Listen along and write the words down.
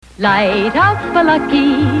Light up a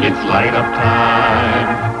lucky. It's light up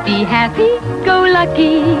time. Be happy, go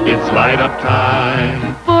lucky. It's light up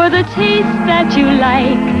time. For the taste that you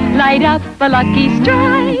like, light up a lucky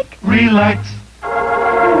strike. Relax.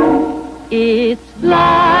 It's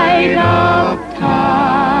light up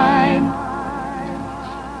time.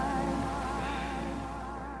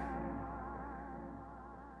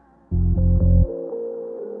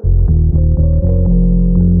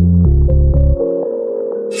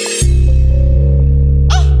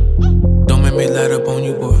 Don't make me light up on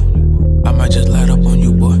you, boy. I might just light up on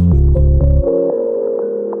you, boy.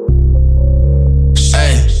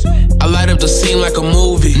 I light up the scene like a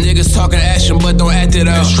movie. Niggas talking action but don't act it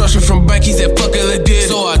out. Instruction from Bankhead said fuck it, let did.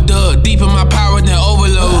 So I dug deep in my power then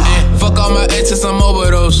overload. And fuck all my exes, I'm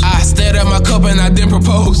overdose. I stared at my cup and I didn't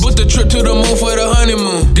propose. Booked the trip to the moon for the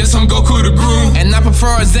honeymoon. Guess I'm Goku the groom. And I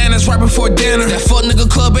prefer a Xanax right before dinner. That fuck nigga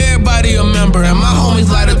club, everybody a member. And my homies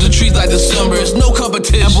light up the trees like December. It's no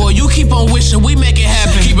competition. And boy, you keep on wishing we make it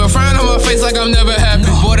happen. Keep a frown on my face like I'm never happy.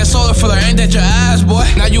 Boy, that solar filler ain't that your eyes, boy.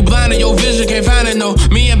 Now you blind and your vision can't find it, no.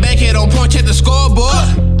 Me and Bankhead on point, check the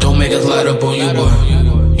scoreboard. Don't make us light up on you, boy.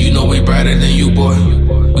 You know we brighter than you, boy.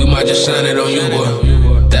 We might just shine it on you,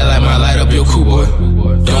 boy. That light might light up your cool, boy.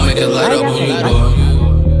 Don't make us light up on you, boy.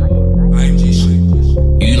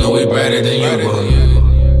 You know we brighter than you, boy.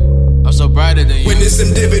 I'm so brighter than you. Witness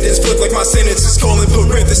some dividends, flip like my sentences, colon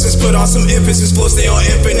parenthesis, put on some emphasis, flow stay on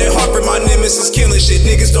infinite, heartbreak my nemesis, killing shit,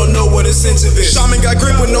 niggas don't know what a sensitive is. Shaman got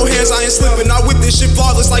grip with no hands, I ain't slipping, I whip this shit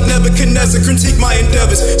flawless like Nebuchadnezzar, critique my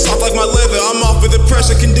endeavors, soft like my leather, I'm off with the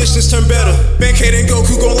pressure, conditions turn better. Bankhead and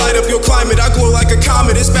Goku gon' light up your climate, I glow like a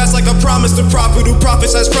comet, it's fast like I promised, the prophet who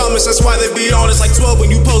prophets has promised, that's why they be honest like 12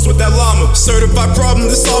 when you post with that llama. Certified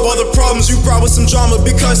problem to solve all the problems you brought with some drama,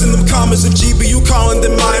 because in them commas of GB you calling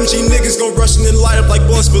them IMG niggas gon' rush and light up like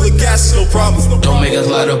blunts full of gas, is no problem. Don't make us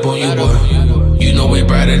light up on you, boy. You know we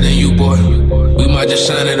brighter than you, boy. We might just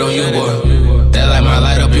shine it on you, boy. That light might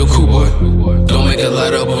light up your cool, boy. Don't make us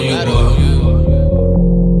light up on you, boy.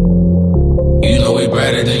 You know we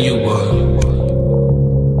brighter than you, boy.